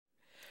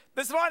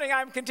This morning,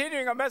 I'm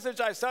continuing a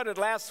message I started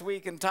last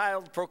week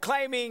entitled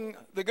Proclaiming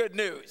the Good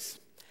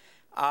News.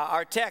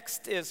 Our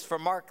text is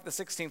from Mark, the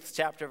 16th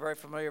chapter, a very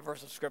familiar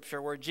verse of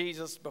Scripture, where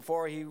Jesus,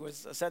 before he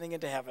was ascending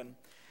into heaven,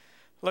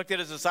 looked at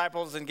his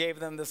disciples and gave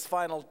them this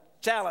final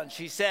challenge.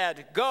 He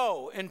said,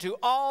 "Go into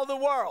all the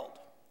world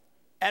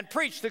and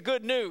preach the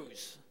good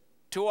news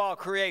to all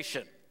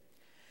creation."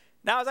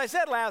 Now, as I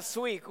said last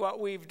week, what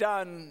we've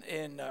done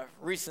in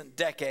recent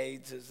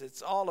decades is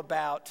it's all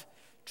about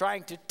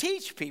trying to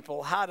teach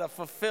people how to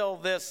fulfill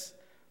this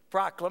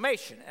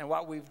proclamation. And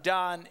what we've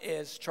done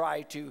is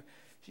try to,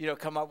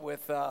 come up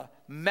with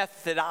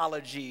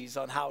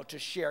methodologies on how to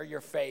share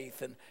your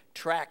faith and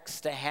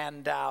tracts to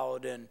hand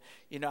out and,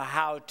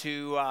 how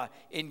to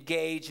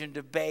engage in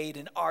debate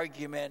and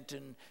argument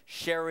and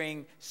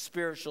sharing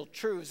spiritual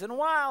truths. And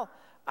while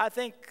I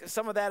think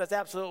some of that is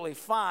absolutely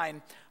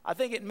fine, I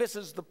think it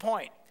misses the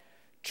point.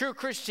 True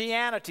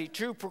Christianity,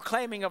 true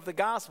proclaiming of the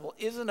gospel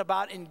isn't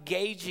about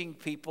engaging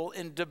people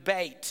in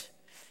debate.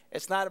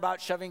 It's not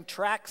about shoving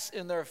tracts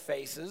in their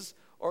faces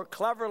or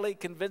cleverly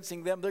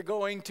convincing them they're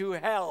going to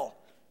hell.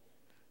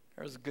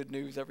 There's good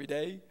news every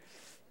day.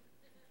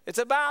 It's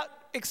about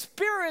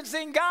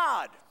experiencing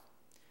God.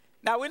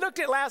 Now, we looked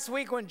at last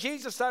week when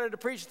Jesus started to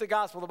preach the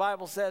gospel. The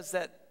Bible says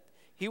that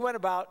he went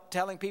about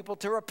telling people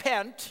to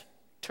repent,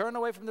 turn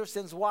away from their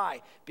sins.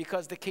 Why?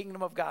 Because the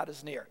kingdom of God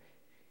is near.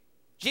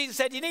 Jesus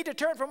said, you need to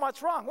turn from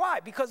what's wrong. Why?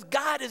 Because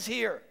God is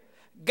here.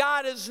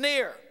 God is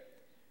near.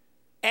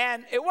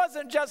 And it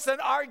wasn't just an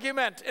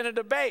argument in a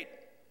debate.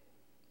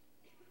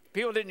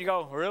 People didn't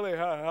go, really?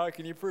 How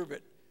can you prove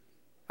it?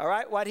 All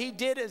right? What he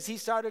did is he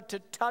started to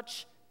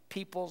touch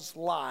people's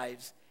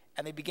lives,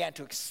 and they began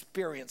to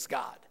experience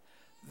God.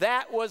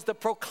 That was the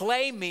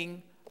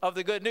proclaiming of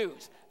the good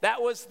news.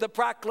 That was the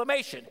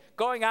proclamation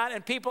going on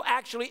and people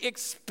actually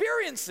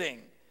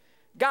experiencing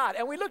God.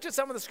 And we looked at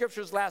some of the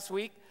scriptures last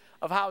week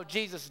of how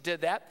Jesus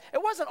did that.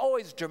 It wasn't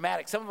always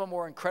dramatic. Some of them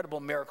were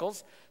incredible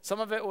miracles. Some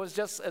of it was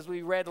just, as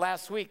we read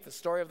last week, the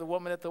story of the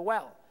woman at the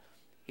well.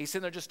 He's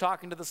sitting there just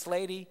talking to this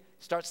lady,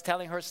 starts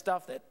telling her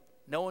stuff that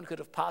no one could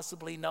have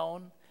possibly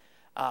known,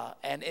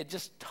 and it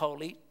just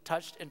totally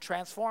touched and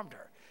transformed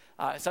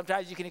her.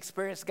 Sometimes you can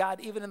experience God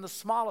even in the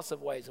smallest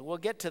of ways, and we'll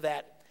get to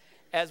that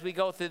as we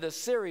go through this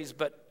series,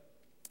 but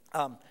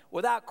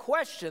without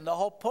question, the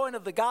whole point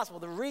of the gospel,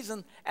 the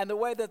reason and the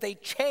way that they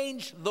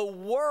changed the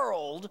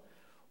world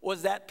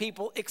was that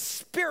people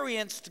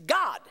experienced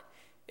God.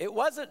 It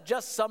wasn't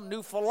just some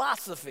new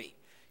philosophy.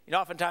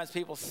 Oftentimes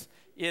people,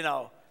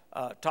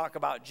 talk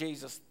about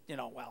Jesus,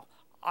 well,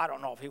 I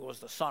don't know if he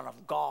was the Son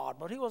of God,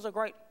 but he was a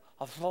great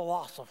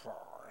philosopher.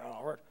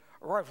 A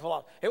great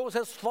philosopher. It was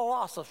his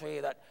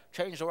philosophy that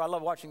changed the world. I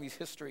love watching these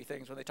history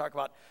things when they talk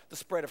about the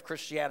spread of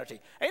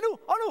Christianity. A new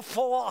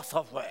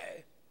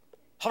philosophy.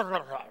 It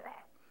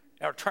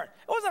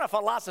wasn't a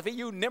philosophy,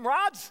 you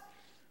nimrods.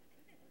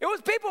 It was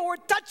people who were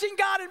touching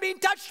God and being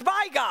touched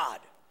by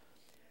God.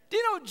 Do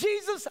you know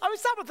Jesus?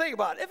 Stop and think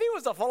about it. If he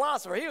was a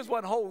philosopher, he was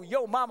one whole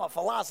yo mama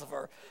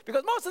philosopher.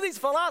 Because most of these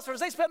philosophers,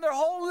 they spend their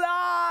whole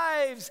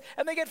lives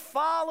and they get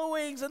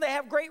followings and they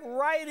have great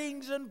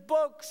writings and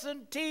books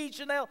and teach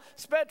and they'll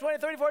spend 20,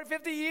 30, 40,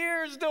 50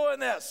 years doing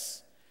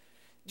this.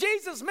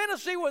 Jesus'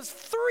 ministry was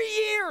 3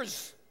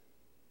 years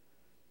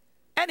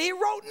and he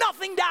wrote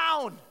nothing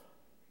down.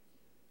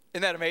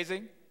 Isn't that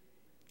amazing?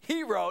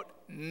 He wrote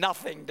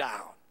nothing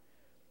down.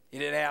 He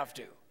didn't have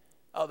to.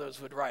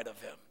 Others would write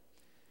of him.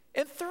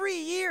 In 3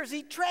 years,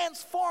 he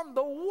transformed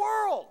the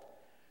world.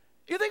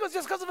 Do you think it was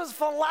just because of his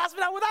philosophy?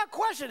 Now, without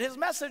question, his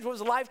message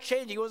was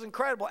life-changing. It was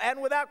incredible.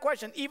 And without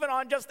question, even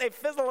on just a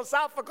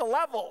philosophical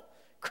level,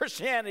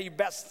 Christianity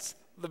bests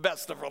the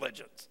best of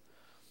religions.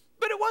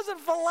 But it wasn't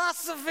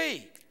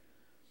philosophy.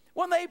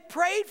 When they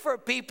prayed for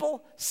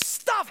people,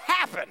 stuff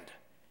happened.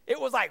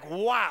 It was like,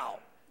 wow.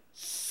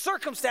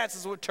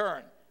 Circumstances would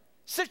turn.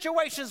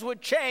 Situations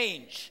would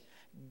change.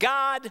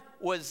 God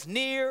was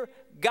near,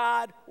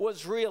 God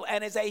was real,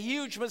 and it's a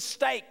huge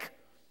mistake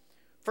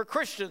for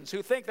Christians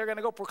who think they're going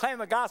to go proclaim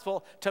the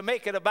gospel to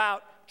make it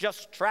about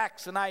just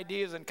tracts and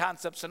ideas and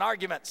concepts and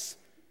arguments.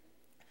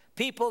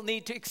 People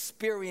need to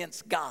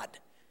experience God,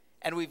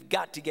 and we've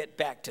got to get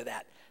back to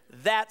that.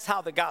 That's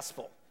how the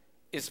gospel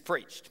is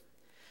preached.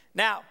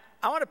 Now,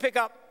 I want to pick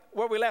up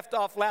where we left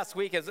off last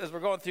week as we're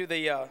going through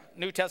the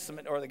New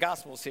Testament or the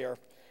Gospels here,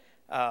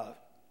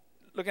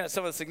 looking at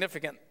some of the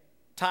significant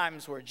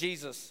times where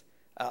Jesus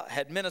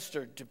had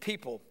ministered to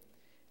people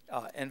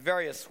in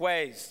various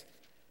ways.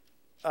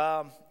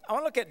 I want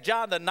to look at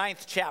John, the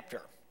 9th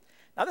chapter.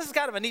 Now, this is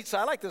kind of a neat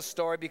story. I like this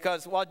story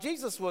because while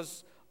Jesus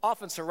was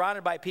often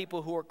surrounded by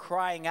people who were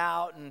crying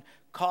out and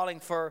calling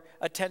for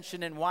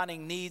attention and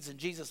wanting needs, and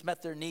Jesus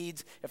met their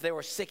needs. If they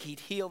were sick, he'd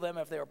heal them.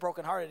 If they were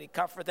brokenhearted, he'd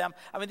comfort them.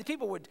 The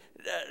people would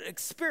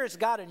experience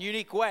God in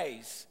unique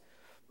ways.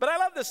 But I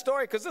love this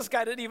story because this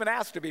guy didn't even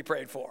ask to be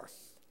prayed for.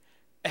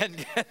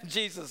 And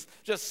Jesus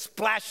just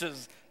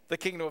splashes the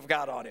kingdom of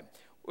God on him.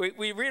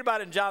 We read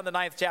about it in John, the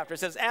 9th chapter. It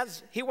says,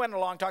 as he went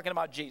along talking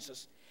about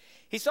Jesus,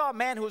 he saw a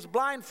man who was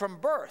blind from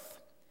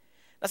birth.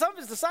 Now, some of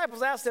his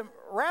disciples asked him,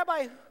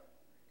 Rabbi,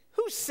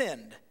 who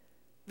sinned,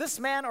 this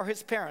man or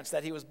his parents,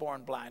 that he was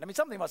born blind? I mean,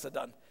 something must have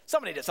done.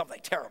 Somebody did something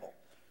terrible.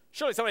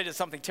 Surely somebody did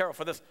something terrible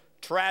for this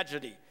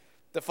tragedy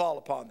to fall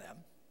upon them,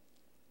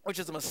 which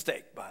is a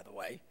mistake, by the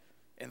way,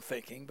 in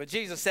thinking. But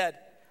Jesus said,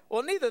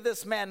 well, neither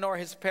this man nor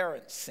his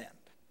parents sinned.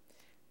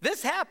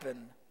 This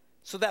happened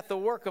so that the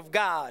work of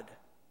God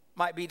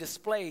might be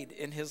displayed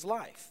in his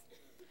life.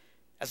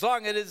 As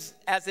long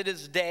as it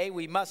is day,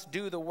 we must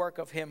do the work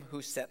of him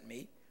who sent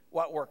me.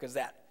 What work is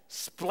that?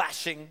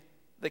 Splashing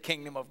the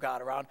kingdom of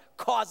God around,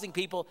 causing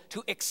people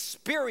to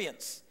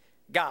experience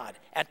God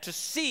and to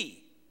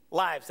see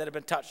lives that have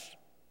been touched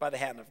by the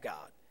hand of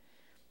God.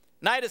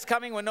 Night is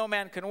coming when no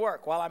man can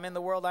work. While I'm in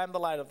the world, I am the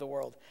light of the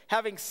world.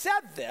 Having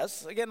said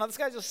this, again, now this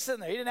guy's just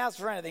sitting there. He didn't ask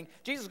for anything.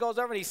 Jesus goes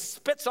over and he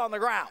spits on the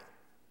ground.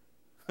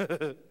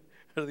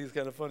 Are these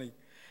kind of funny?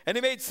 And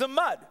he made some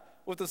mud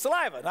with the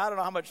saliva. Now, I don't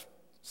know how much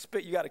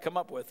spit you got to come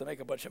up with to make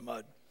a bunch of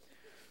mud.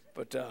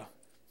 But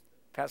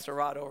Pastor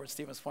Rod over at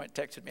Stevens Point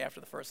texted me after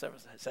the first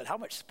service and said, how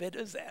much spit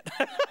is that?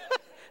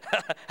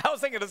 I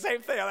was thinking the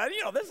same thing. I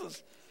mean, this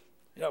is,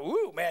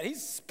 woo, man,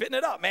 he's spitting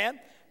it up, man.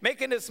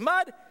 Making this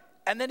mud.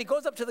 And then he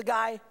goes up to the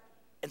guy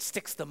and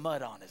sticks the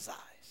mud on his eyes.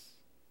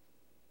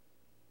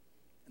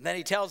 And then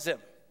he tells him,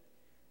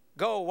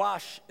 go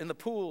wash in the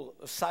pool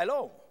of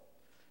Siloam.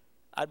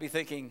 I'd be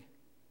thinking,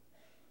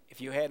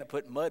 if you hadn't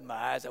put mud in my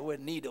eyes, I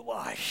wouldn't need to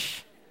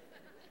wash.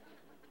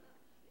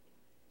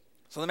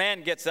 So the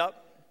man gets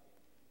up,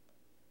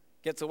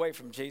 gets away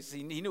from Jesus.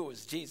 He knew it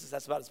was Jesus.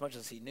 That's about as much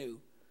as he knew.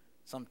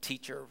 Some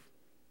teacher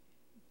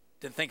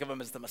didn't think of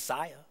him as the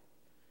Messiah.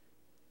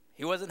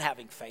 He wasn't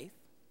having faith.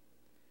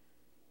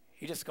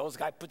 He just goes, the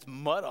guy puts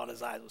mud on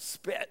his eyes with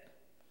spit,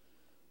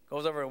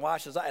 goes over and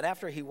washes off. And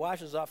after he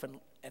washes off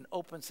and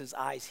opens his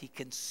eyes, he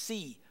can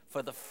see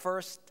for the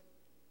first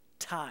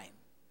time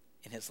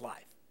in his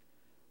life.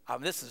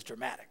 This is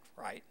dramatic,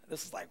 right?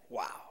 This is like,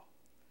 wow.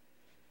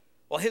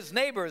 Well, his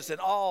neighbors and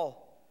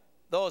all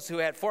those who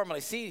had formerly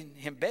seen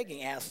him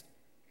begging asked,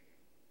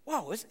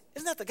 whoa, isn't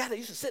that the guy that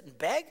used to sit and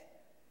beg?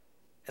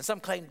 And some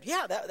claimed,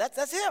 yeah,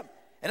 that's him.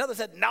 And others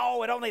said,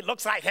 no, it only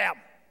looks like him.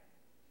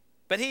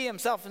 But he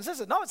himself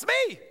insisted, no, it's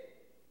me.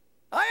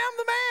 I am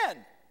the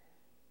man.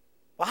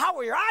 Well, how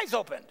were your eyes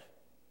opened?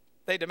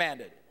 They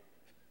demanded.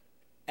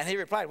 And he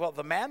replied, well,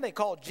 the man they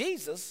called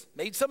Jesus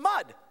made some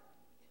mud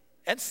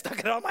and stuck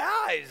it on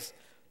my eyes,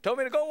 told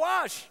me to go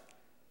wash.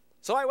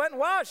 So I went and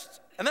washed,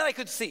 and then I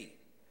could see.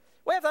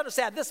 We have to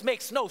understand, this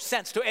makes no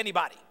sense to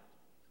anybody.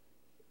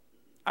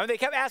 I mean, they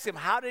kept asking him,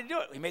 how did he do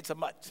it? He made some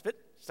mud,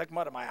 stuck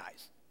mud in my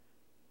eyes.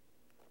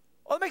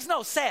 Well, it makes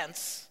no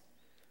sense.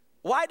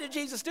 Why did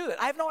Jesus do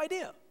that? I have no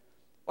idea.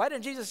 Why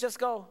didn't Jesus just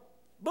go,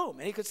 boom,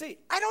 and he could see?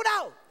 I don't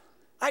know.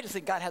 I just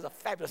think God has a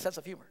fabulous sense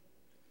of humor.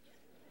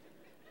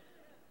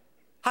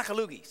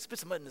 Hakalugi, spit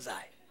some mud in his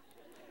eye.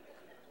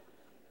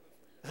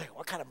 Like,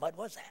 what kind of mud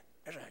was that?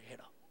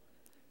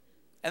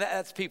 And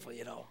that's people,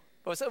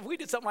 But so if we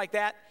did something like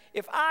that,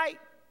 if I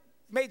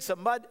made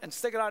some mud and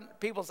stick it on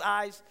people's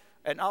eyes,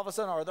 and all of a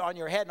sudden, or on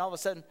your head, and all of a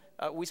sudden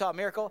we saw a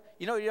miracle,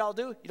 you know what you'd all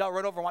do? You'd all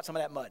run over and want some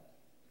of that mud.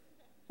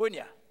 Wouldn't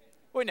you?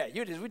 Wouldn't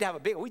you? We'd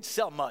have we'd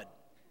sell mud.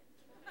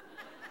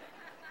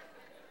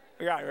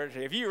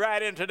 If you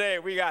ride in today,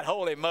 we got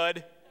holy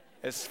mud.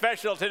 It's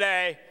special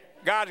today.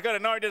 God's going to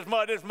anoint this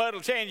mud. This mud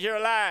will change your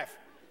life.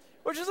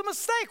 Which is a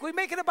mistake. We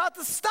make it about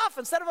the stuff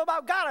instead of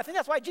about God. I think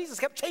that's why Jesus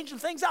kept changing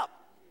things up.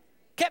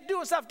 Kept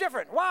doing stuff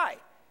different. Why?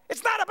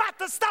 It's not about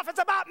the stuff. It's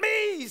about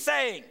me, he's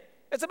saying.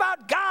 It's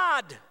about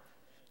God.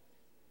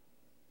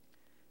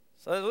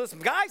 So listen,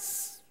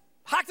 guys,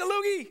 hock the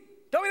loogie.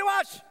 Told me to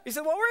watch. He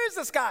said, well, where is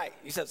this guy?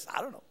 He says,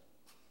 I don't know.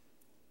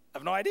 I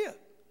have no idea.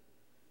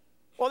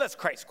 Well, this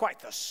creates quite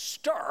the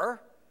stir.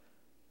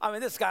 I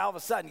mean, this guy all of a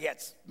sudden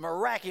gets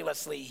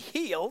miraculously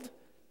healed.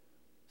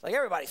 It's like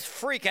everybody's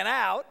freaking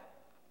out,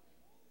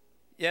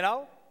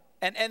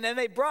 And then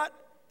they brought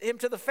him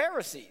to the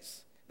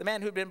Pharisees, the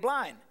man who'd been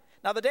blind.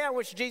 Now, the day on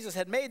which Jesus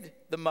had made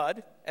the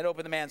mud and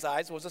opened the man's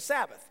eyes was a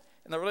Sabbath.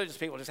 And the religious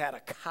people just had a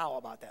cow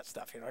about that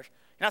stuff, You're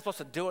not supposed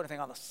to do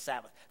anything on the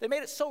Sabbath. They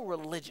made it so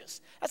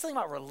religious. That's the thing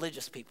about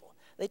religious people.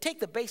 They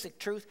take the basic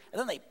truth and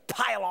then they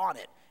pile on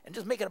it and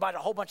just make it about a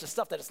whole bunch of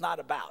stuff that it's not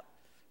about.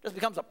 It just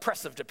becomes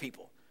oppressive to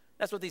people.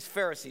 That's what these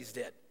Pharisees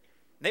did.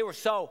 They were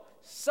so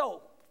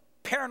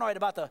paranoid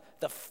about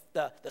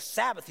the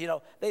Sabbath.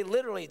 They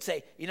literally would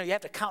say, you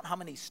have to count how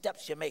many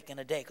steps you make in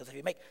a day, because if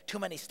you make too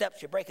many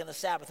steps, you're breaking the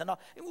Sabbath and all.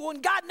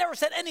 When God never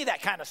said any of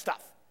that kind of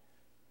stuff.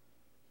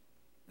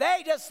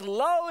 They just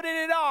loaded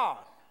it on,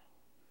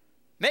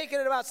 making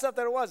it about stuff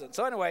that it wasn't.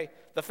 So anyway,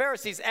 the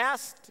Pharisees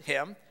asked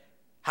him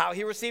how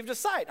he received his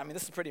sight. I mean,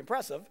 this is pretty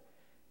impressive.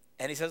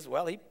 And he says,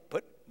 well, he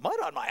put mud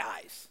on my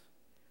eyes.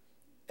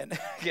 And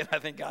again, I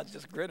think God's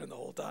just grinning the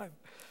whole time.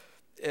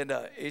 And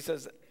he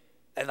says,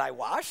 and I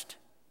washed,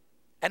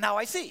 and now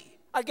I see.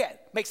 Again,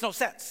 makes no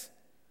sense.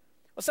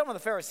 Well, some of the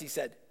Pharisees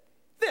said,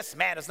 this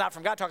man is not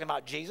from God, talking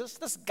about Jesus.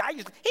 This guy,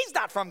 he's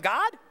not from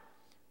God.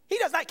 He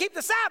does not keep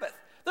the Sabbath.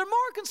 They're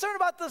more concerned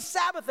about the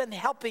Sabbath than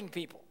helping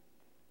people.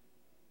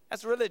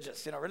 That's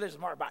religious. Religious is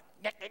more about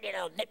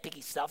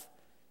nitpicky stuff.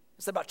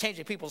 It's about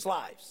changing people's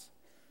lives.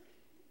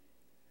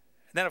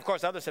 And then, of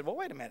course, others said, well,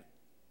 wait a minute.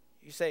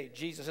 You say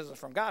Jesus isn't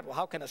from God. Well,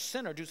 how can a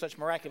sinner do such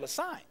miraculous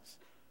signs?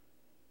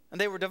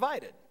 And they were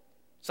divided.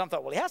 Some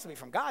thought, well, he has to be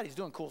from God. He's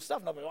doing cool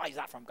stuff. Nobody, well, he's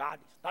not from God.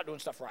 He's not doing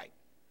stuff right.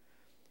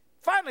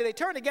 Finally, they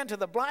turned again to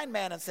the blind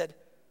man and said,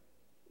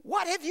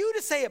 what have you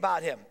to say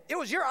about him? It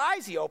was your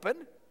eyes he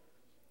opened.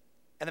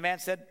 And the man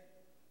said,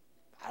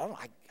 I don't know.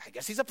 I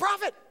guess he's a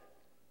prophet.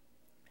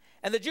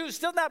 And the Jews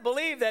still not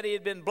believed that he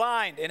had been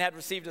blind and had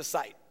received his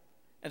sight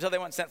until they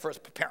went and sent for his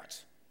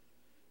parents.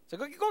 So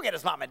go get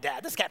his mom and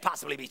dad. This can't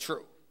possibly be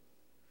true.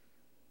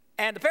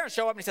 And the parents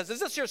show up and he says, is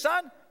this your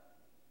son?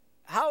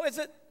 How is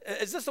it?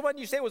 Is this the one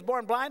you say was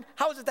born blind?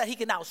 How is it that he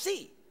can now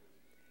see?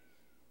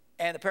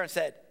 And the parents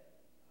said,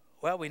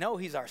 well, we know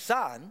he's our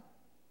son,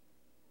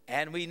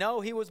 and we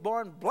know he was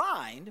born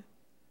blind,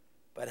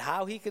 but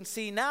how he can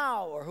see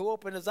now or who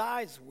opened his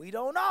eyes, we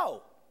don't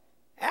know.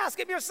 Ask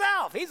him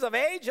yourself. He's of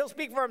age. He'll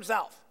speak for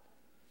himself.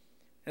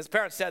 His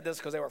parents said this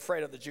because they were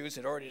afraid of the Jews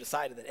who had already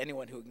decided that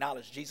anyone who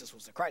acknowledged Jesus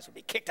was the Christ would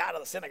be kicked out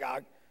of the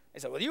synagogue. They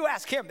said, well, you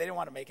ask him. They didn't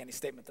want to make any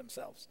statement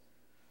themselves.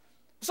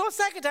 So a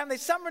second time, they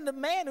summoned the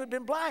man who had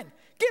been blind.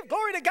 Give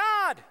glory to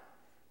God.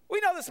 We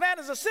know this man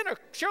is a sinner.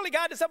 Surely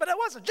God did something. But it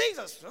wasn't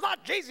Jesus. It's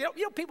not Jesus.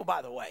 You know, people,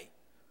 by the way,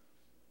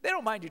 they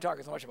don't mind you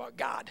talking so much about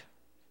God.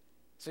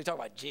 So you talk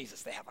about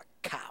Jesus. They have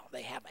a cow.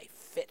 They have a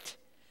fit.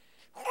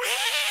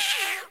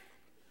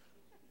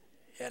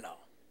 You know,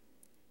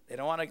 they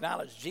don't want to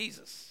acknowledge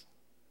Jesus.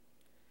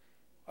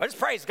 Or just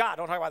praise God.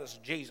 Don't talk about this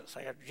Jesus.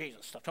 I got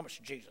Jesus stuff. Too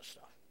much Jesus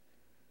stuff.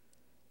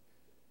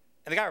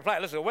 And the guy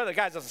replied, listen, whether the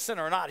guy's a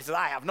sinner or not, he says,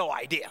 I have no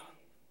idea.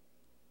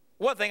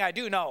 One thing I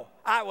do know,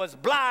 I was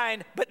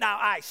blind, but now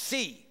I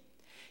see.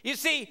 You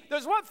see,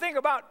 there's one thing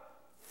about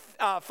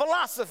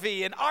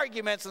philosophy and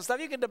arguments and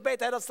stuff. You can debate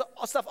that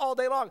stuff all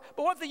day long.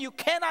 But one thing you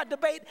cannot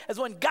debate is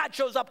when God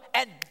shows up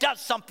and does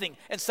something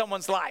in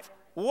someone's life.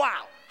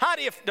 Wow. How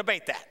do you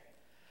debate that?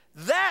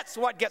 That's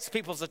what gets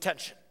people's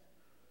attention.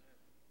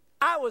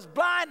 I was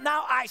blind,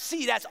 now I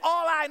see. That's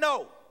all I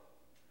know.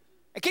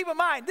 And keep in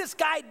mind, this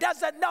guy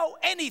doesn't know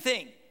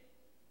anything.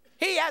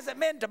 He hasn't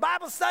been to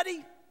Bible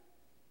study.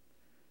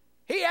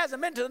 He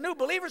hasn't been to the new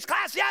believers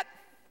class yet.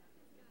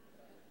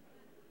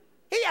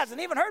 He hasn't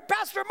even heard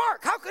Pastor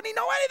Mark. How can he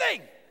know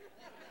anything?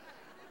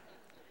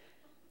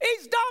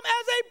 He's dumb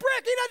as a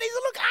brick. He said,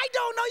 look, I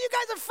don't know. You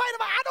guys are fighting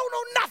about, I don't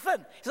know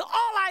nothing. He said,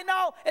 all I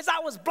know is I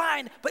was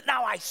blind, but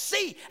now I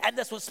see. And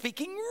this was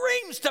speaking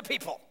reams to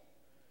people.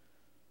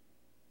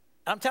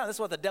 And I'm telling you, this is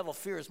what the devil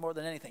fears more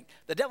than anything.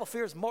 The devil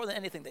fears more than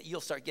anything that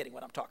you'll start getting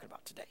what I'm talking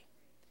about today.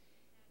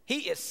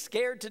 He is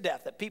scared to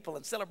death that people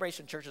in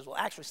celebration churches will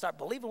actually start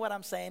believing what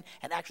I'm saying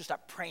and actually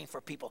start praying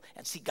for people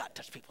and see God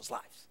touch people's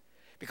lives.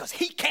 Because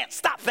he can't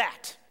stop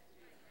that.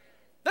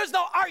 There's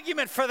no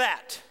argument for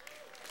that.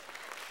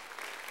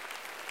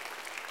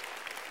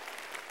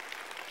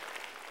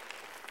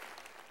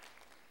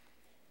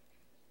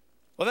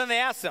 Well, then they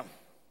asked him,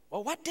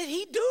 well, what did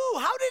he do?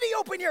 How did he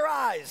open your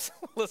eyes?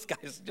 This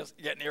guy's just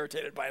getting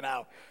irritated by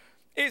now.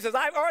 He says,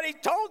 I've already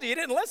told you. You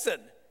didn't listen.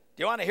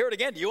 Do you want to hear it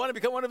again? Do you want to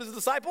become one of his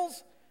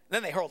disciples? And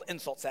then they hurled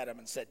insults at him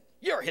and said,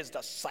 you're his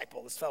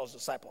disciple, this fellow's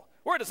disciple.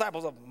 We're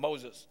disciples of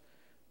Moses.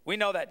 We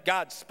know that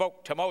God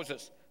spoke to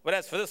Moses. But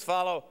as for this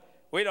fellow,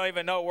 we don't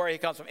even know where he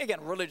comes from. Again,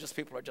 religious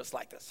people are just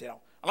like this, you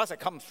know, unless it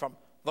comes from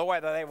the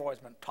way that they've always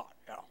been taught,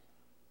 you know.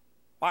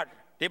 What,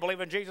 do you believe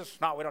in Jesus?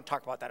 No, we don't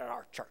talk about that at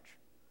our church.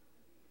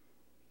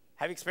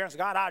 Have you experienced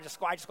God? I just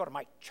go to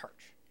my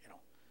church, you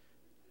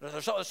know.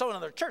 There's so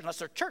in their church,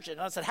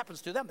 unless it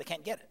happens to them, they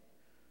can't get it.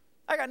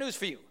 I got news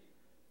for you.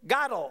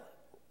 God will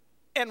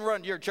end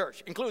run your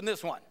church, including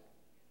this one.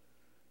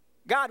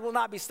 God will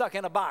not be stuck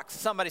in a box.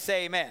 Somebody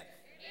say amen. Amen.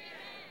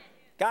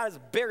 God is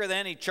bigger than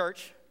any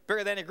church,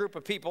 bigger than any group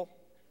of people.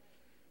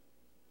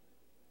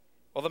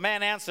 Well, the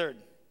man answered,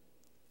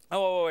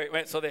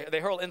 wait. So they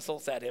hurled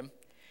insults at him.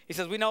 He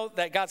says, we know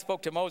that God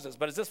spoke to Moses,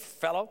 but is this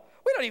fellow?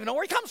 We don't even know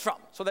where he comes from.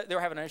 So they were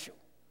having an issue.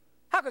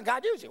 How can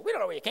God use you? We don't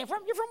know where you came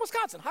from. You're from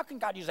Wisconsin. How can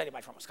God use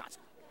anybody from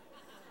Wisconsin?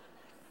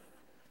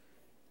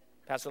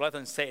 Pastor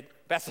Lathan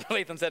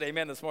said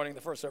amen this morning in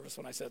the first service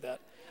when I said that.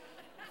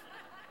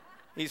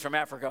 He's from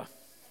Africa.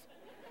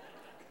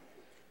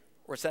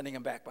 We're sending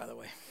him back, by the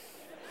way.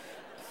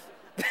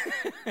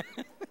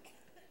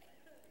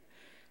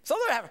 So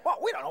they're having, well,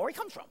 we don't know where he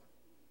comes from.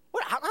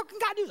 How can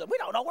God use him? We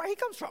don't know where he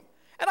comes from.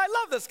 And I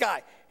love this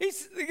guy.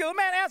 The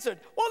man answered,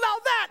 well, now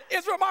that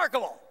is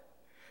remarkable.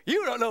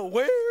 You don't know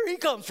where he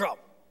comes from.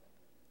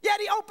 Yet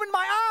he opened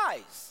my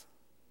eyes.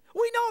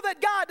 We know that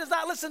God does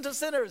not listen to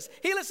sinners.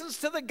 He listens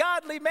to the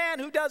godly man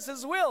who does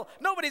his will.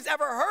 Nobody's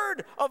ever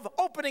heard of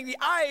opening the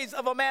eyes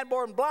of a man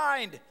born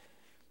blind.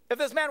 If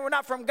this man were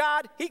not from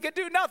God, he could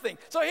do nothing.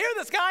 So here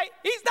this guy,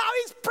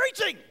 he's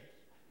preaching.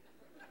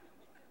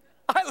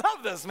 I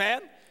love this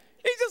man.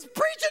 He's just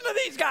preaching to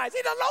these guys.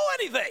 He doesn't know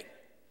anything.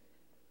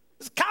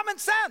 It's common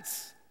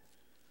sense.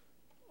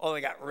 Oh, they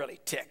got really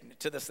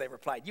ticked. To this they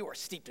replied, you are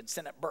steeped in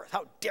sin at birth.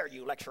 How dare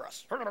you lecture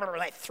us?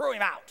 They threw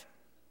him out.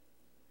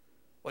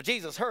 Well,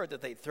 Jesus heard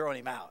that they'd thrown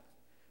him out.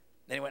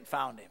 Then he went and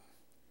found him.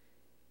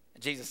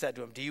 And Jesus said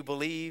to him, do you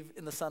believe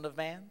in the Son of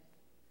Man?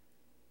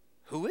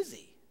 Who is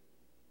he,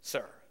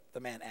 sir? The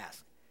man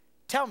asked.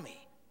 Tell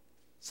me,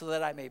 so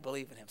that I may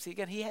believe in him. See,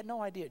 again, he had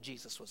no idea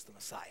Jesus was the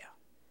Messiah.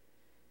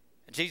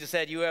 And Jesus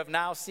said, you have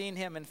now seen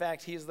him. In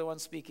fact, he is the one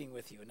speaking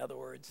with you. In other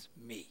words,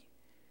 me.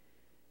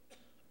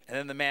 And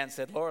then the man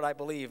said, Lord, I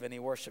believe, and he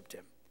worshiped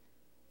him.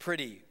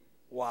 Pretty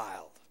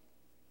wild.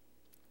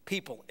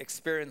 People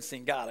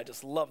experiencing God. I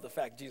just love the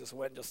fact Jesus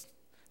went and just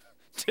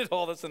did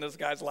all this in this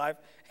guy's life.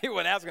 He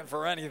wasn't asking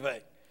for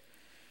anything.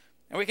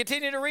 And we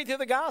continue to read through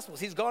the Gospels.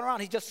 He's going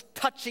around. He's just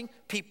touching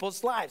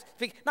people's lives.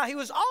 Now, he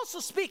was also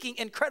speaking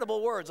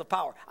incredible words of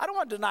power. I don't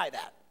want to deny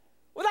that.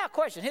 Without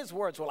question, his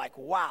words were like,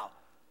 wow.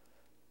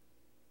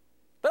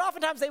 But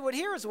oftentimes they would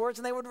hear his words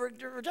and they would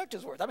reject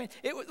his words. I mean,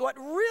 what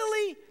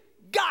really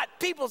got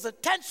people's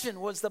attention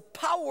was the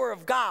power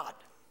of God.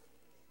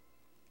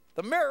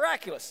 The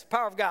miraculous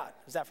power of God.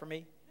 Is that for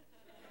me?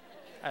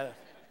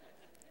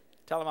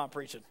 Tell him I'm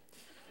preaching.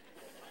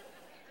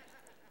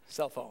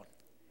 Cell phone.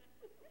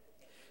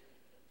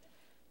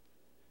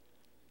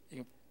 You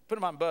can put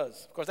him on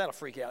buzz. Of course, that'll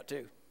freak you out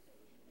too.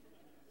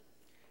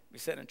 Be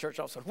sitting in church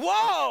all of a sudden,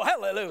 whoa,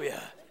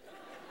 hallelujah.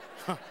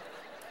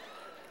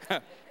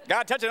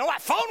 God touching, oh,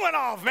 that phone went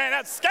off, man,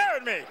 that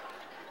scared me.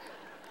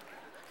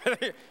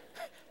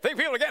 Think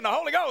people are getting the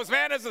Holy Ghost,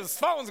 man, this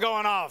phone's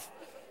going off.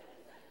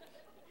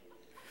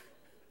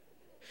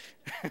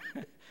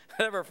 That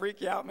ever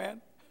freak you out,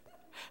 man?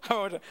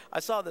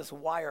 I saw this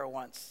wire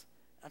once.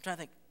 I'm trying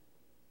to think,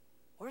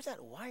 where's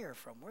that wire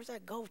from? Where's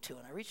that go to?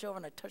 And I reached over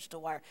and I touched the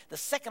wire. The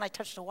second I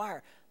touched the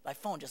wire, my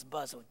phone just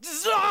buzzed.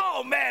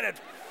 Oh, man, it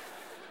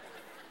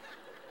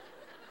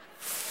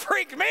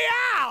freaked me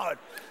out.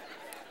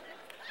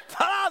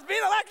 Thought I was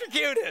being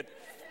electrocuted.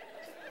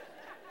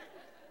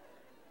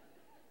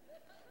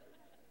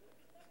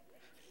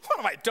 What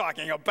am I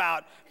talking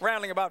about?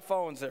 Rambling about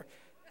phones here.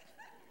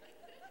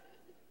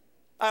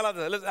 I love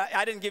this. Listen,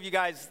 I didn't give you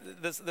guys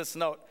this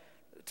note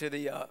to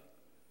the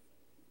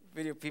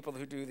video people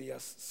who do the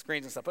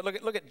screens and stuff. But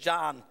look at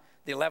John,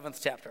 the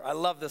 11th chapter. I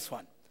love this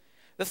one.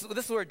 This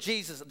is where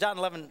Jesus, John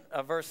 11,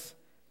 verse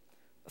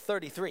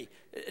 33.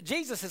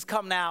 Jesus has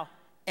come now,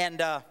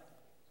 and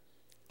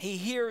he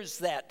hears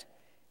that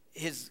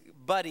his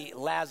buddy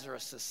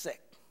Lazarus is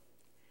sick.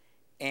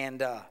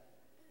 And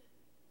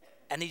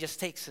he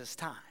just takes his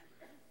time.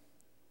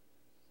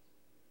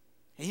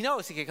 And he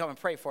knows he can come and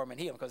pray for him and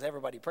heal him because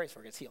everybody he prays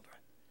for gets healed, right?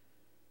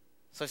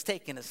 So he's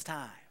taking his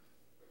time.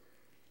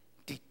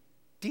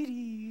 You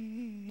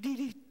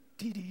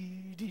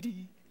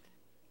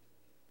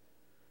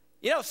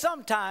know,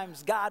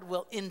 sometimes God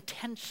will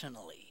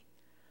intentionally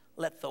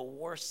let the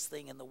worst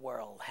thing in the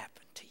world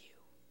happen to you.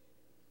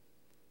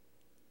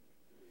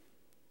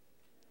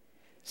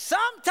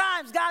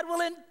 Sometimes God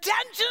will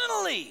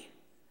intentionally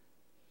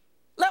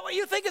let what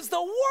you think is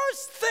the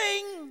worst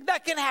thing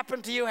that can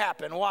happen to you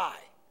happen. Why?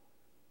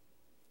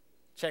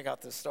 Check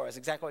out this story. It's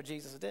exactly what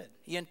Jesus did.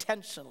 He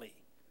intentionally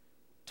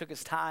took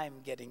his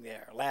time getting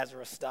there.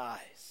 Lazarus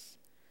dies.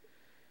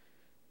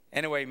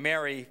 Anyway,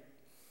 Mary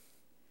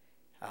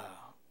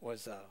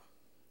was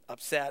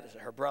upset.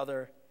 Her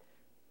brother,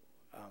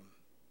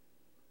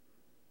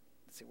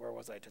 let's see, where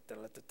was I?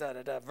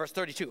 Verse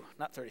 32,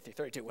 not 33,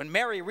 32. When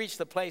Mary reached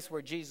the place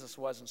where Jesus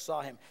was and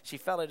saw him, she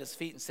fell at his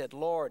feet and said,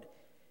 Lord,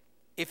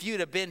 if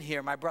you'd have been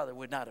here, my brother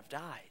would not have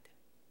died.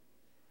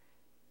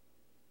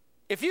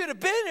 If you'd have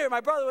been here, my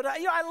brother would have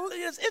died. You know,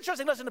 it's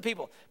interesting to listen to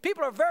people.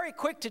 People are very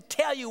quick to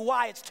tell you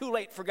why it's too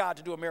late for God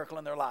to do a miracle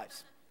in their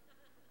lives.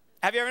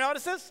 Have you ever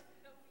noticed this?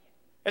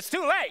 It's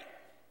too late.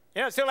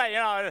 You know, it's too late. You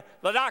know,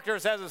 the doctor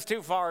says it's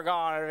too far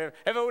gone. If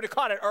it would have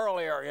caught it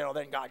earlier, you know,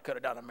 then God could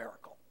have done a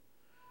miracle.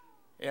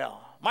 You know,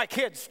 my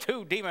kid's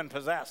too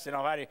demon-possessed. You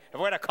know, if we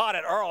would have caught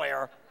it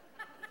earlier.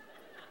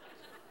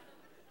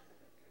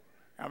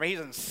 I mean, he's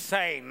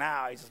insane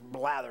now. He just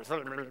blathers.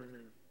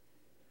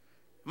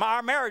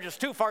 Our marriage is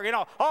too far. You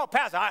know, oh,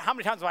 Pastor, how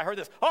many times have I heard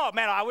this? Oh,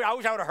 man, I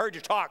wish I would have heard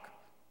you talk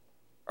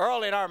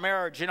early in our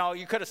marriage. You know,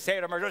 you could have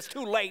saved our marriage. It's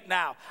too late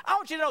now. I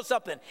want you to know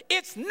something.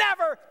 It's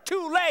never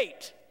too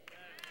late.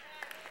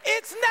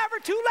 It's never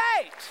too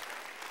late.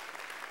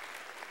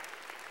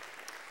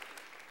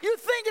 You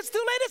think it's too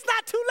late? It's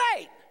not too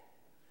late.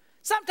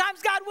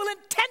 Sometimes God will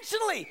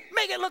intentionally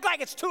make it look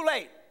like it's too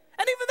late.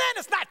 And even then,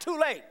 it's not too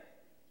late.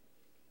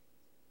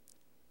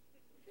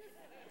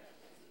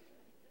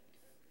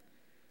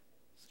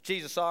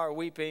 Jesus saw her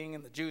weeping,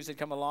 and the Jews had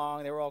come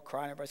along. They were all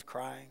crying. Everybody's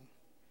crying.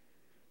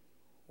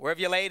 Where have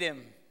you laid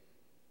him?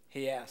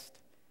 He asked.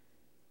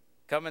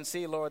 Come and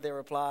see, Lord, they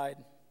replied.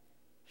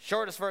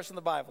 Shortest verse in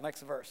the Bible.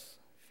 Next verse.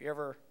 If you're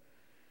ever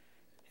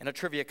in a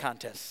trivia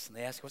contest, and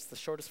they ask, what's the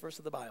shortest verse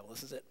of the Bible?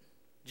 This is it.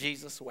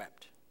 Jesus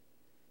wept.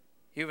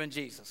 Even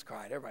Jesus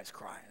cried. Everybody's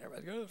crying.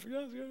 Everybody's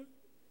going, yes.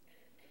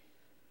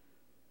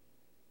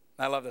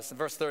 I love this. In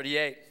verse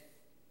 38.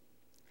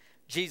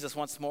 Jesus,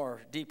 once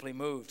more deeply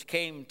moved,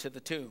 came to the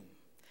tomb.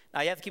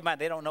 Now, you have to keep in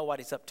mind, they don't know what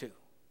he's up to.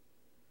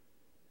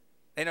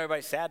 They know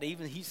everybody's sad.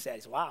 Even he's sad.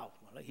 He's, wow,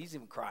 he's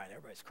even crying.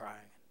 Everybody's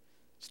crying.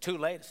 It's too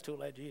late. It's too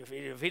late.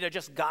 If he'd have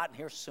just gotten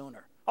here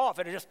sooner. Oh, if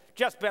it had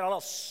just been a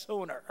little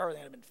sooner,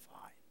 everything would have been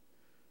fine.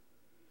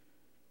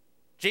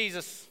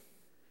 Jesus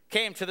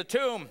came to the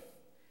tomb.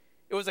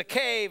 It was a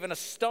cave, and a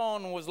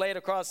stone was laid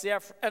across the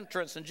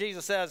entrance. And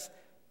Jesus says,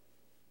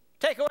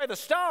 take away the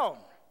stone.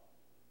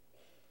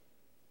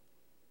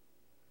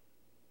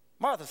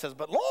 Martha says,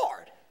 but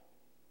Lord.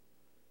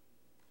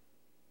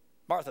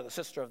 Martha, the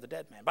sister of the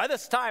dead man. By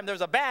this time,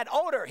 there's a bad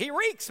odor. He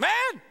reeks,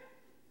 man.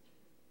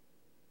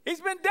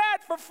 He's been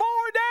dead for 4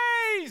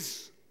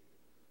 days.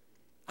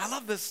 I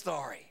love this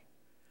story.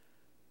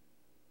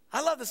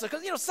 I love this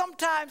because,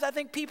 sometimes I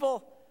think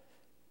people,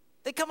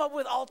 they come up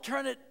with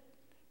alternate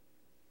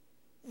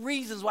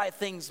reasons why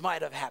things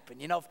might have happened.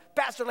 If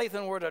Pastor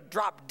Lathan were to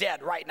drop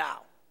dead right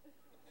now,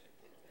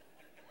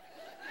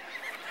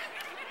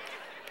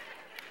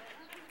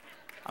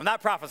 I'm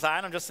not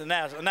prophesying, I'm just an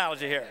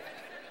analogy here.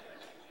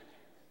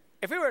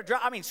 If we were to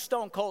drop,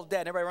 stone cold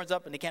dead, everybody runs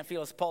up and they can't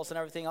feel his pulse and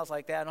everything else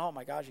like that, and oh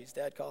my gosh, he's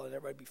dead, call it,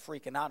 everybody would be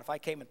freaking out. If I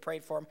came and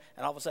prayed for him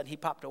and all of a sudden he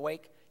popped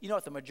awake, you know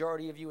what the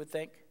majority of you would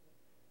think?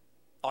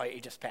 Oh,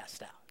 he just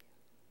passed out.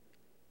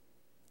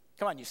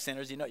 Come on, you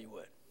sinners, you know you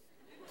would.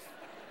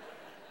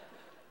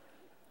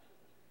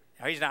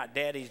 Now, he's not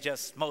dead, he's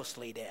just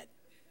mostly dead.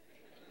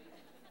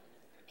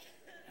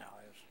 Now,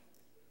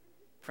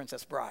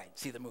 Princess Bride,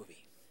 see the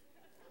movie.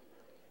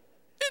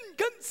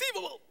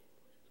 Inconceivable.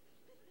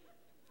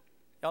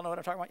 Y'all know what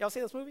I'm talking about? Y'all see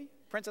this movie,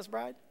 Princess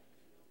Bride?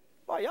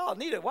 Boy, y'all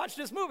need to watch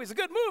this movie. It's a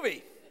good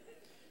movie.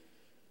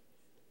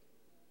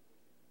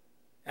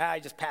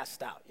 I just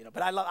passed out,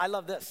 But I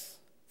love this.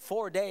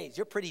 4 days,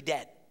 you're pretty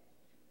dead.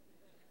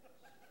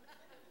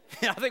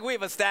 I think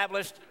we've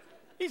established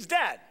he's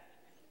dead.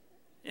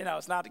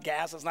 It's not the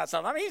gas, it's not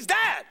something. He's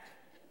dead.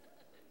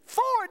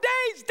 4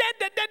 days,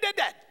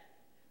 dead.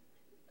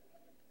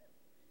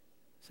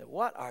 So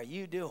what are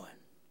you doing?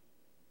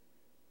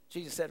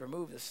 Jesus said,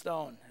 remove the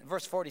stone. In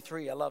verse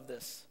 43, I love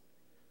this.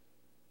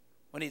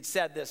 When he'd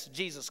said this,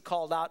 Jesus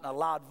called out in a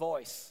loud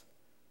voice,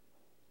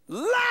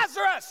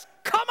 Lazarus,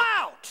 come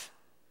out!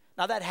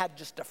 Now that had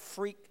just to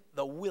freak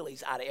the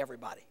willies out of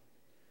everybody.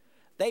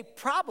 They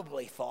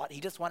probably thought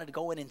he just wanted to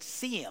go in and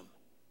see him.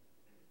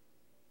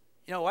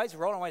 Why is he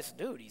rolling away?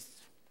 Dude, he's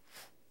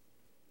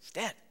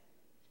dead.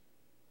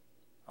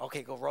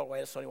 Okay, go roll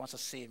away. So he wants to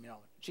see him.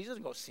 Jesus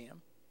doesn't go see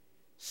him.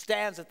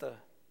 Stands at the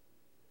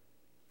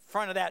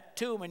front of that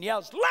tomb and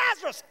yells,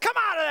 Lazarus, come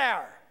out of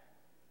there!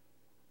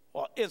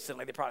 Well,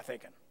 instantly they're probably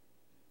thinking,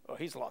 oh,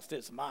 he's lost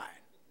his mind.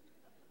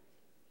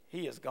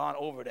 He has gone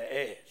over the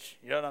edge.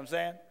 You know what I'm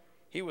saying?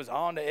 He was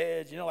on the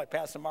edge, like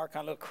Pastor Mark,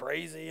 kind of look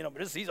crazy,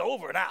 but he's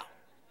over now.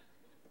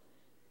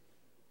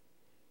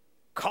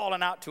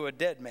 Calling out to a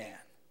dead man.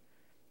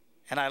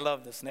 And I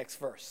love this next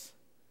verse.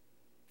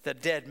 The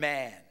dead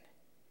man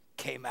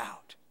came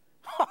out.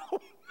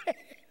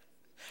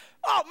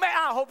 Oh, man,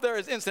 I hope there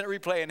is instant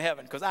replay in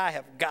heaven because I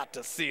have got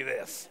to see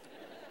this.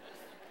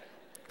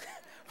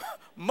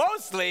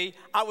 Mostly,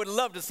 I would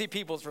love to see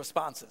people's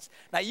responses.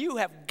 Now, you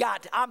have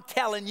got to, I'm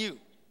telling you.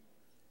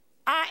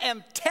 I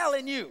am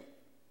telling you.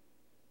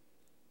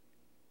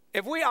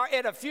 If we are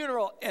at a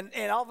funeral and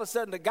all of a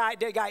sudden the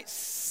dead guy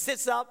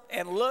sits up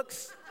and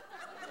looks,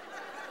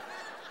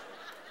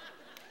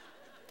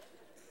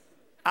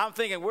 I'm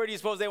thinking, where do you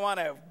suppose they want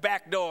a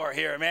back door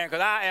here, man?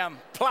 Because I am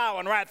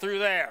plowing right through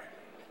there.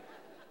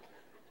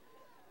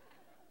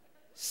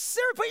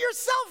 Sir, put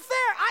yourself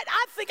there.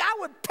 I think I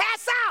would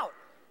pass out.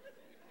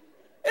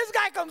 This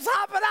guy comes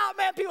hopping out,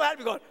 man. People had to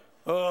be going,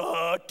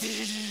 oh,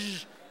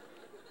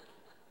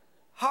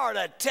 heart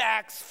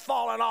attacks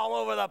falling all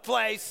over the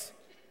place.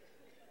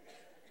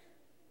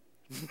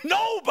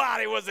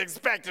 Nobody was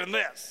expecting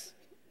this.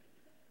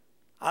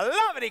 I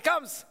love it. He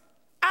comes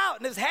out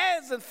and his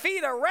hands and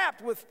feet are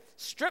wrapped with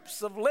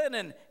strips of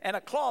linen and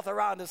a cloth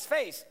around his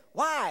face.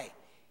 Why?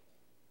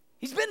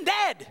 He's been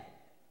dead.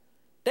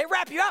 They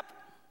wrap you up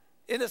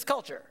in this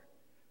culture.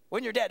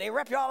 When you're dead, they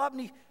wrap you all up,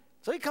 and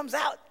so he comes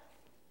out.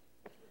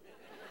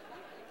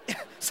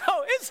 So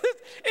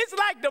it's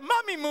like the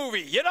Mummy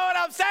movie. You know what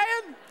I'm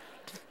saying?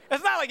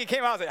 It's not like he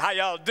came out and said, how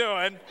y'all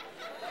doing?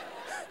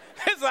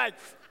 It's like,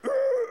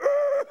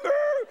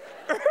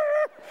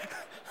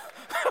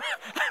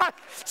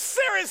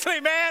 seriously,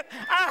 man,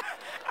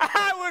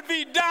 I would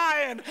be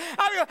dying.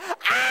 I would go,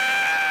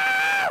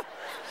 ah!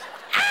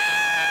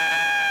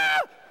 Ah!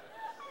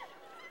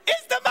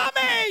 It's the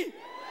Mummy!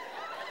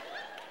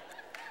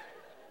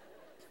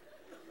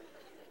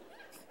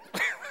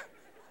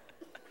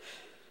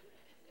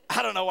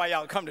 I don't know why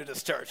y'all come to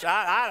this church.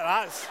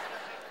 I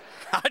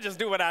just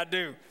do what I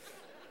do.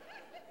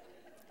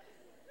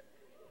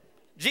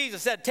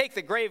 Jesus said, take off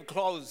the grave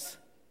clothes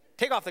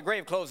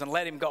and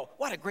let him go.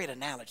 What a great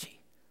analogy.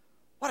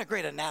 What a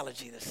great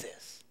analogy this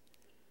is.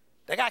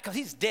 The guy comes,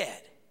 he's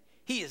dead.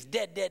 He is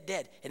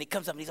dead. And he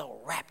comes up and he's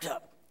all wrapped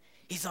up.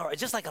 He's all right,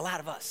 just like a lot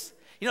of us.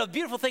 You know, the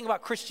beautiful thing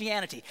about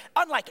Christianity,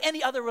 unlike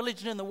any other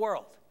religion in the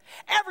world,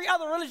 every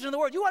other religion in the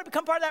world, you want to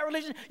become part of that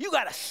religion, you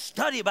got to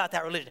study about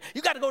that religion.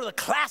 You got to go to the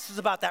classes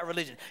about that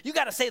religion. You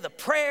got to say the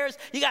prayers.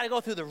 You got to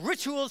go through the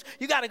rituals.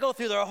 You got to go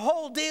through the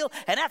whole deal.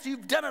 And after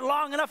you've done it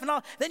long enough and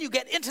all, then you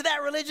get into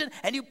that religion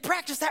and you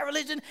practice that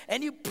religion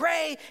and you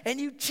pray and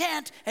you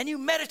chant and you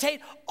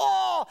meditate,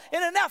 all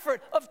in an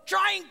effort of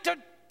trying to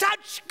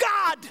touch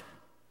God.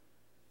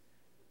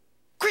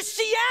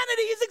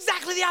 Christianity is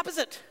exactly the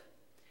opposite.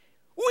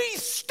 We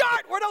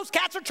start where those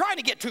cats are trying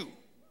to get to.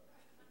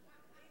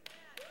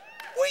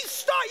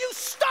 You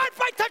start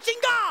by touching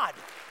God.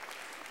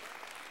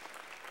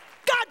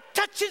 God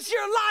touches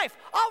your life.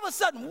 All of a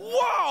sudden,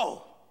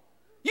 whoa,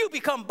 you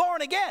become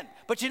born again.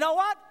 But you know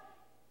what?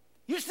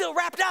 You're still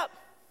wrapped up.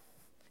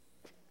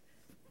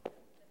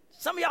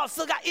 Some of y'all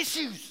still got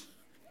issues.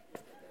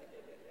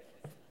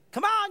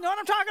 Come on, you know what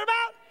I'm talking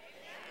about?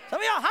 Some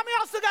of y'all, how many of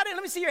y'all still got it?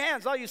 Let me see your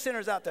hands, all you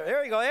sinners out there.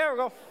 There we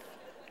go.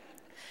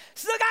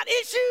 Still got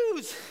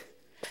issues.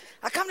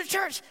 I come to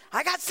church,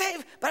 I got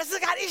saved, but I still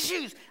got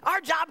issues.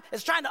 Our job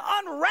is trying to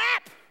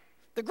unwrap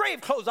the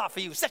grave clothes off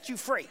of you, set you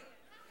free.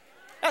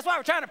 That's why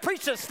we're trying to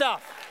preach this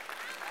stuff.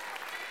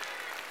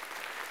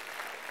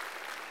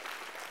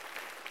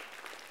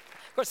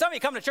 Of course, some of you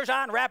come to church,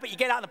 I unwrap it, you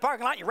get out in the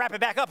parking lot, you wrap it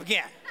back up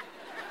again.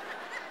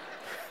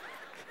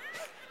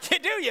 You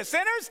do, you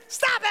sinners?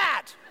 Stop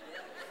that!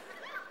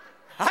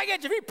 I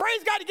get you feet,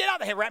 praise God, you get out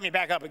there, hey, wrap me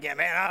back up again,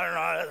 man, I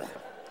don't know.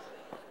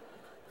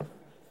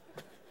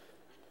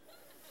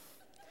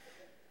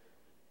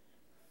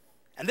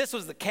 And this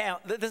was the cow.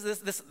 This is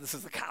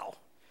the cow.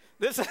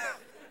 This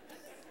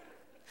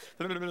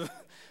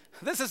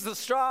is the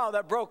straw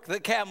that broke the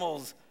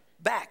camel's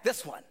back.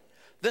 This one,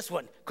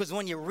 because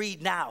when you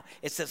read now,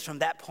 it says from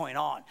that point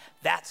on,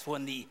 that's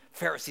when the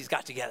Pharisees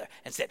got together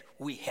and said,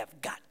 we have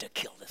got to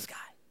kill this guy.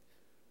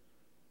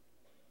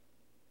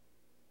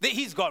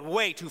 He's gone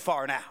way too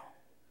far now.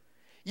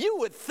 You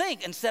would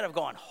think instead of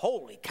going,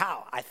 holy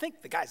cow, I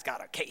think the guy's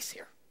got a case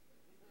here.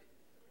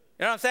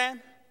 You know what I'm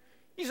saying?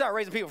 You start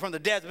raising people from the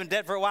dead, who've been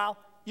dead for a while,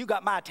 you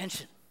got my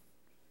attention.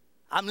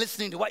 I'm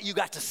listening to what you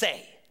got to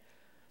say.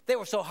 They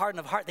were so hardened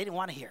of heart, they didn't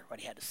want to hear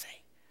what he had to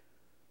say.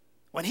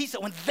 When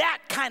that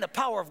kind of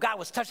power of God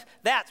was touched,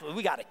 that's when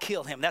we got to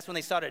kill him. That's when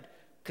they started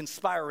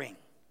conspiring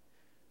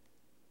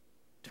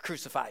to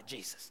crucify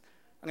Jesus.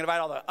 I'm going to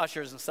invite all the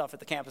ushers and stuff at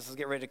the campuses,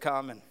 get ready to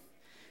come, and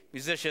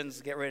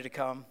musicians, get ready to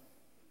come.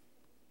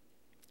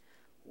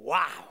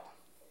 Wow.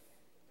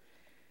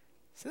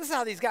 So this is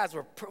how these guys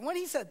were. When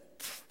he said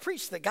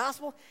preach the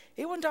gospel,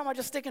 he wasn't talking about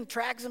just sticking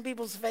tracts in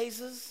people's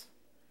faces,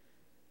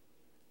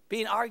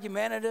 being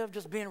argumentative,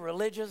 just being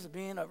religious,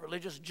 being a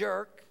religious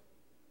jerk.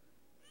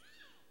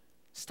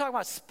 He's talking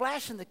about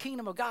splashing the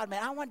kingdom of God.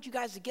 Man, I want you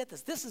guys to get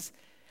this.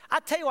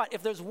 I tell you what,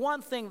 if there's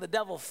one thing the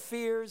devil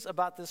fears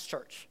about this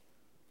church,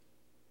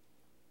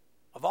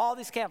 of all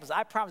these campuses,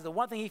 I promise the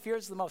one thing he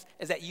fears the most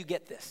is that you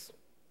get this.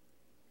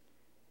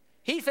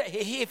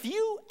 If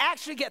you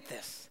actually get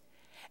this,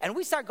 and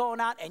we start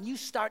going out and you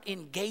start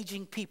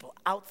engaging people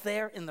out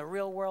there in the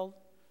real world,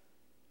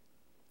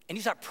 and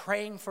you start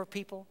praying for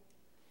people,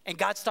 and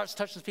God starts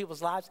touching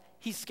people's lives,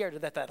 he's scared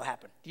that that'll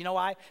happen. Do you know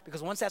why?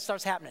 Because once that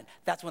starts happening,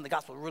 that's when the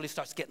gospel really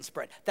starts getting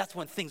spread. That's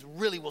when things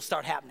really will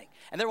start happening.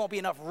 And there won't be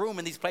enough room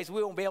in these places.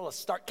 We won't be able to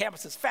start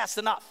campuses fast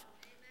enough.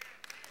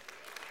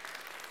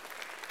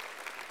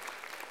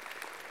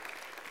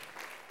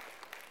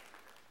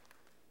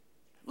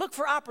 Look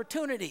for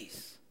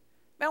opportunities.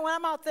 Man, when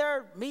I'm out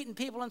there meeting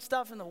people and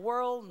stuff in the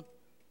world,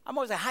 I'm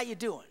always like, how you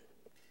doing?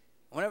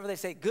 Whenever they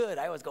say good,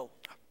 I always go,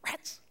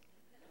 rats.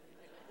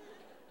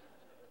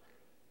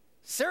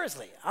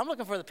 Seriously, I'm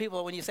looking for the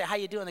people when you say, how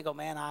you doing? They go,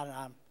 man,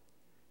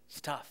 it's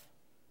tough.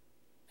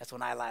 That's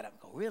when I light up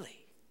and go,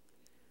 really?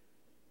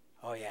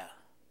 Oh, yeah.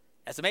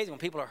 It's amazing when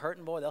people are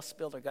hurting, boy, they'll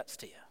spill their guts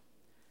to you.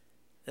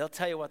 They'll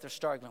tell you what they're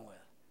struggling with.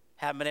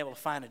 Haven't been able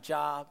to find a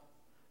job.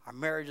 Our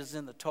marriage is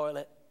in the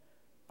toilet.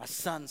 My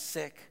son's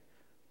sick.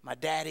 My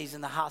daddy's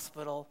in the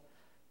hospital.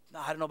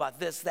 I don't know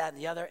about this, that,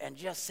 and the other. And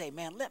just say,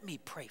 man, let me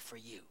pray for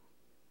you.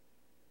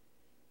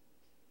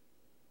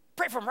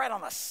 Pray for them right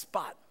on the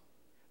spot.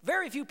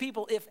 Very few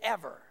people, if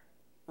ever,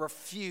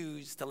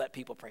 refuse to let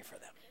people pray for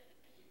them.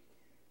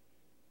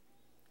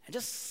 And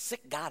just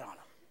sick God on them.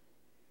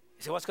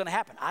 You say, what's going to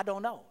happen? I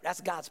don't know. That's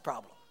God's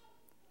problem.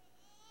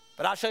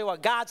 But I'll show you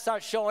what, God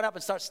starts showing up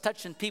and starts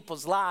touching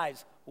people's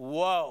lives.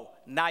 Whoa,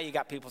 now you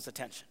got people's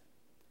attention.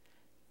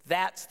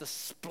 That's the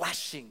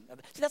splashing.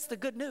 See, that's the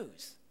good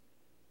news.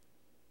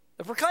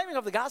 The proclaiming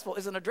of the gospel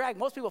isn't a drag.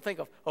 Most people think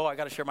of, oh, I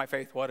got to share my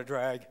faith. What a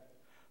drag.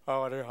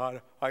 Oh,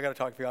 I got to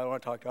talk to people. I don't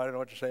want to talk to. I don't know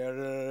what to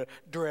say.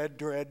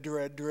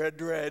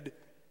 Dread.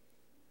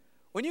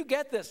 When you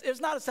get this, it's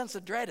not a sense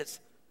of dread. It's,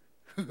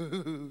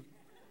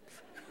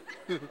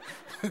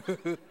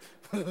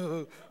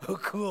 oh,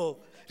 cool.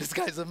 This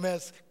guy's a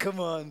mess. Come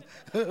on.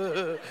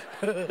 I'll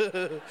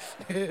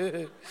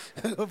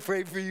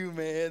pray for you,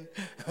 man.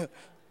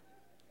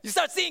 You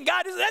start seeing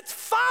God. That's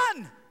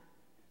fun.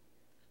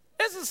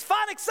 This is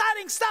fun,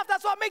 exciting stuff.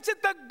 That's what makes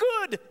it the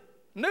good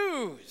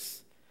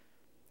news.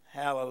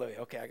 Hallelujah.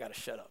 Okay, I got to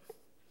shut up.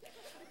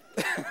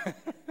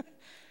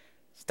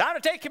 It's time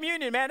to take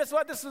communion, man. This is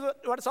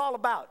what it's all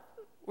about.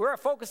 We're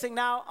focusing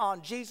now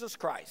on Jesus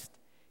Christ.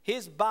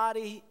 His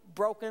body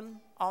broken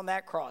on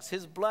that cross.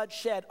 His blood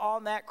shed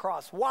on that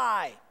cross.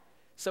 Why?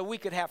 So we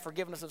could have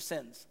forgiveness of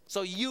sins.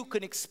 So you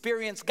can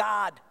experience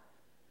God.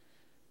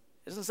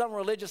 This isn't some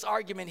religious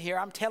argument here.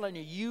 I'm telling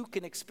you, you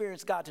can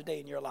experience God today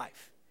in your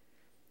life.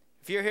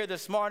 If you're here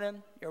this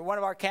morning, you're one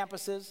of our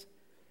campuses,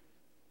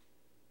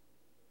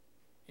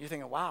 you're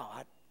thinking, wow,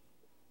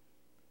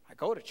 I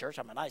go to church,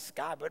 I'm a nice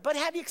guy, but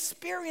have you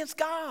experienced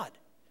God?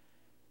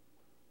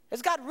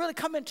 Has God really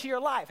come into your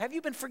life? Have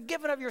you been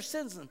forgiven of your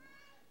sins and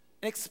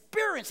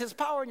experienced his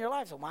power in your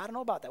life? So, well, I don't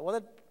know about that. Well,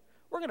 then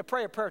we're going to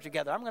pray a prayer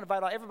together. I'm going to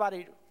invite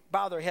everybody to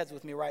bow their heads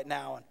with me right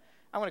now, and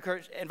I'm going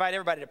to invite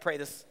everybody to pray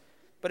this.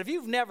 But if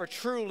you've never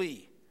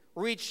truly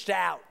reached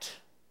out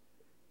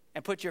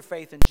and put your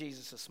faith in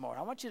Jesus this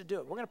morning, I want you to do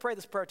it. We're going to pray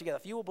this prayer together.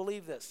 If you will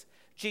believe this,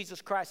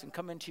 Jesus Christ can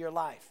come into your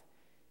life,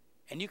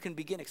 and you can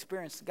begin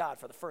experiencing God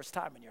for the first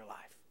time in your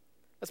life.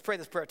 Let's pray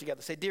this prayer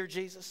together. Say, Dear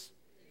Jesus,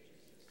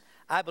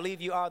 I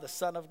believe you are the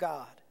Son of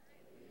God,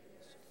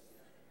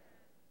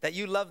 that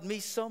you loved me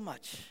so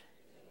much.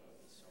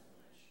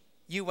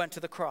 You went to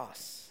the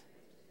cross,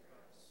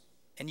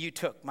 and you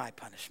took my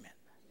punishment.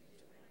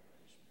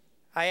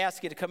 I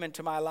ask you to come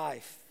into my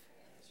life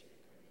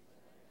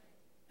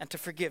and to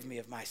forgive me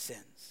of my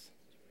sins.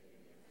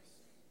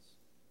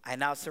 I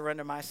now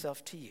surrender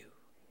myself to you.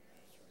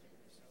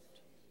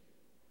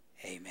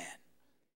 Amen.